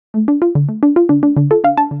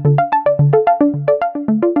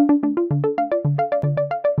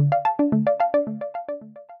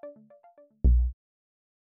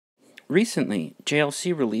Recently,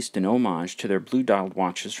 JLC released an homage to their blue-dialed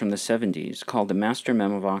watches from the 70s called the Master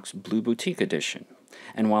Memovox Blue Boutique Edition,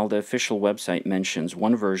 and while the official website mentions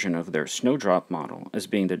one version of their Snowdrop model as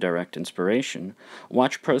being the direct inspiration,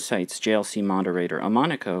 Watch Pro site's JLC moderator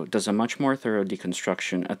Amonico does a much more thorough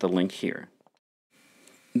deconstruction at the link here.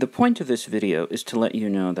 The point of this video is to let you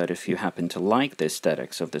know that if you happen to like the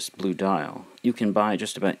aesthetics of this blue dial, you can buy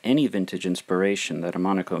just about any vintage inspiration that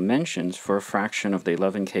Amonico mentions for a fraction of the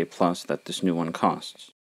 11K plus that this new one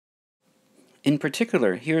costs. In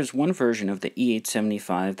particular, here is one version of the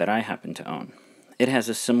E875 that I happen to own. It has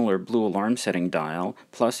a similar blue alarm setting dial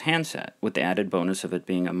plus handset, with the added bonus of it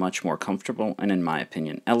being a much more comfortable and, in my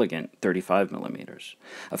opinion, elegant 35mm.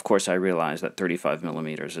 Of course, I realize that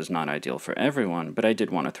 35mm is not ideal for everyone, but I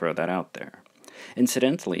did want to throw that out there.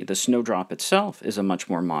 Incidentally, the Snowdrop itself is a much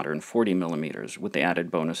more modern 40mm, with the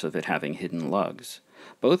added bonus of it having hidden lugs.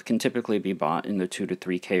 Both can typically be bought in the 2 to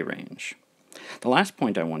 3K range. The last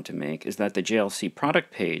point I want to make is that the JLC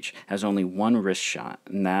product page has only one wrist shot,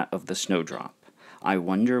 and that of the Snowdrop. I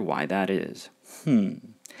wonder why that is.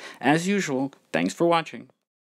 As usual, thanks for watching.